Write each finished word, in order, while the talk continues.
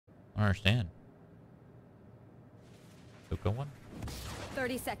don't understand. Hiko one?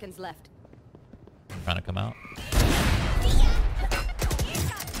 30 seconds left. Trying to come out.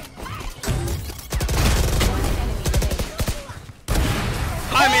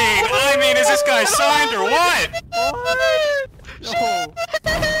 I mean, is this guy signed or what?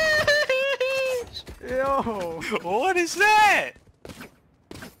 Yo! What is that?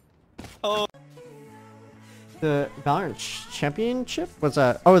 Oh. The Valorant Championship? What's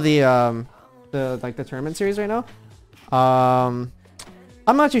that? Oh, the tournament series right now? I'm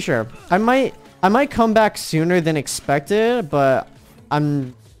not too sure. I might come back sooner than expected, but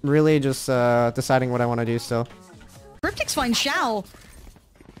I'm really just deciding what I want to do still. Cryptic's finds Shao.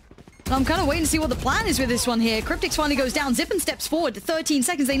 I'm kind of waiting to see what the plan is with this one here. Cryptic's finally goes down. Zippin steps forward to 13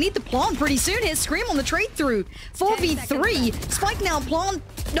 seconds. They need the plant pretty soon here. Scream on the trade through. 4v3. Spike now plant.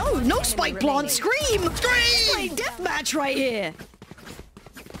 No spike plant. Scream! Playing deathmatch right here.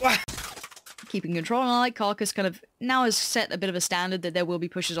 Keeping control. I like Carcass kind of now has set a bit of a standard that there will be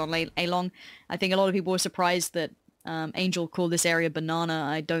pushes on A-Long. I think a lot of people were surprised that Angel called this area banana.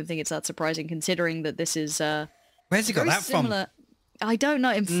 I don't think it's that surprising considering that this is where's he got that from? I don't know.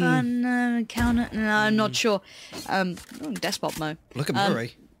 Inferno counter. No, I'm not sure. Despot Mo. Look at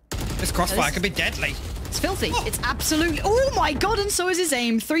Murray. This Crossfire could be deadly. It's filthy. It's absolutely. Oh my god! And so is his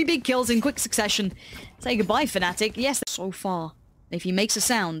aim. 3 big kills in quick succession. Say goodbye, Fnatic. Yes, so far. If he makes a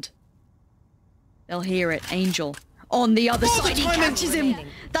sound, they'll hear it. Angel on the other side. He catches him.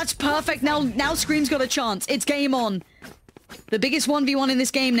 That's perfect. Now Scream's got a chance. It's game on. The biggest 1v1 in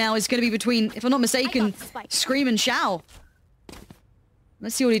this game now is going to be between, if I'm not mistaken, Scream and Shao.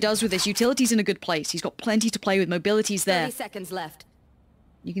 Let's see what he does with this. Utility's in a good place. He's got plenty to play with. Mobility's there. 30 seconds left.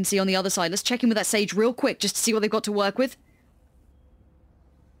 You can see on the other side. Let's check in with that Sage real quick just to see what they've got to work with.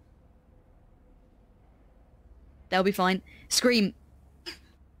 They'll be fine. Scream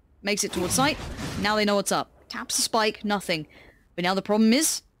makes it towards sight. Now they know what's up. Taps the spike, nothing. But now the problem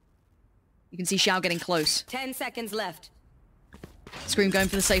is, you can see Shao getting close. 10 seconds left. Scream going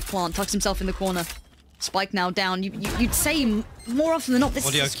for the safe plant. Tucks himself in the corner. Spike now down. You'd say more often than not this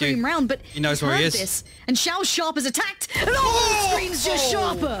is a Scream round, but he knows where he is. This. And Shao's sharp as attacked, and Scream's just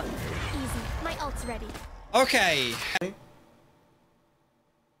sharper. Easy. My ult's ready. Okay. Okay,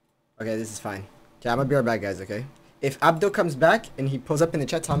 this is fine. Okay, I'm gonna be right back, guys. Okay. If Abdo comes back and he pulls up in the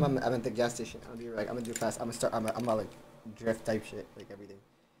chat, tell him I'm at the gas station. I'll be right. I'm gonna do it fast. I'm gonna like drift type shit, like everything.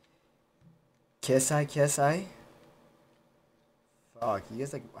 KSI. Fuck, you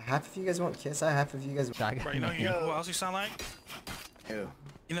guys like half of you guys want KSI, half of you guys. Bro, you know who else you sound like? Who?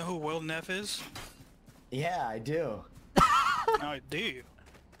 You know who Will Neff is? Yeah, I do. No, I do.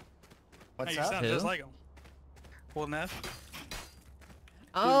 What's You up? sound just like him. Will Neff,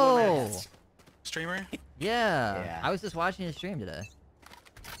 Oh, streamer. yeah. I was just watching his stream today.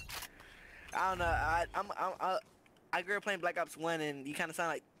 I don't know. I grew up playing Black Ops 1, and you kind of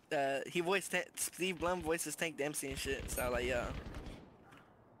sound like he voiced Steve Blum voices Tank Dempsey and shit. So like, yeah.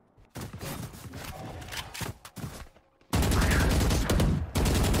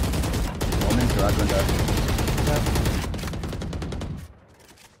 Woman's garage window.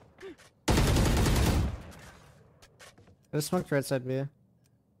 There's smoke right side via.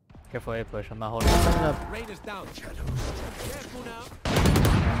 Careful, A push. I'm not holding. Second up. Rain is down. Careful now.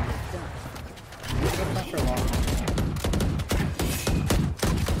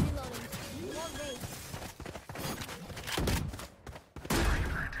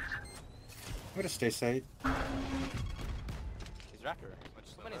 I'm gonna stay safe. He's Raptor.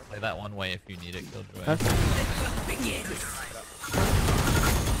 Play that one way if you need it, Killjoy. Huh?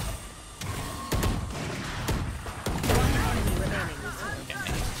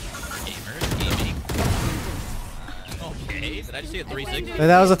 Okay, did I just see a 360?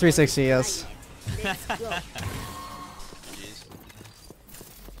 That was a 360, yes.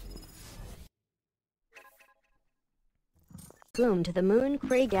 Boom to the moon,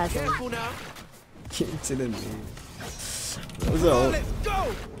 Craigasm. Careful now. Keep to the knee. Roza. Let's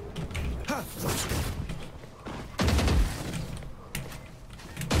go.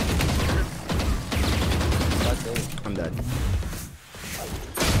 I'm dead.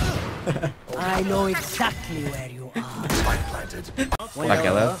 I know exactly where you are. Black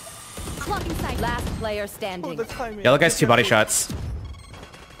yellow. Last player standing. Yellow guy's 2 body shots.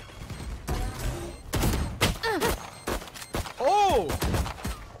 Oh!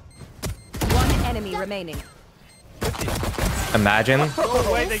 One enemy remaining. Imagine.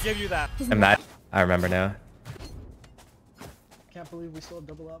 No way they give you that. Imagine. I remember now. Can't believe we still have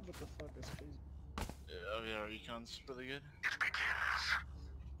double up. What the fuck? That's crazy. Yeah, Recon's really good.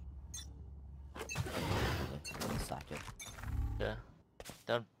 Suck it. Yeah.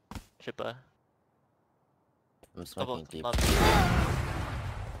 Down Chippa. I'm smoking deep. Oh,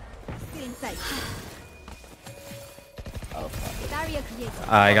 fuck. Barrier created.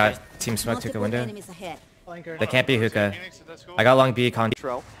 I got team smoke took a window. They can't be hookah. I got long B con.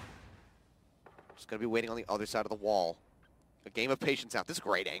 Just gonna be waiting on the other side of the wall. A game of patience out. This is a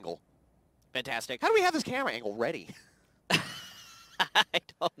great angle. Fantastic. How do we have this camera angle ready? I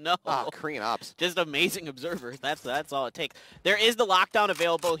don't know. Ah, Korean ops. Just amazing observers. That's all it takes. There is the lockdown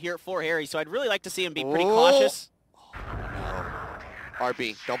available here for Harry, so I'd really like to see him be pretty cautious. No.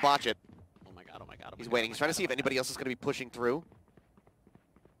 RB, don't botch it. Oh my god, oh my god. He's waiting. He's trying to see if anybody else is going to be pushing through.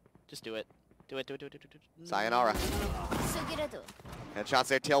 Just do it. Do it, do it, do it, do it, do it. Sayonara. Headshots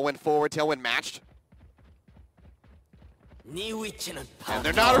there. Tailwind forward. Tailwind matched. And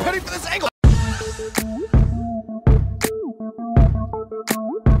they're not ready for this angle.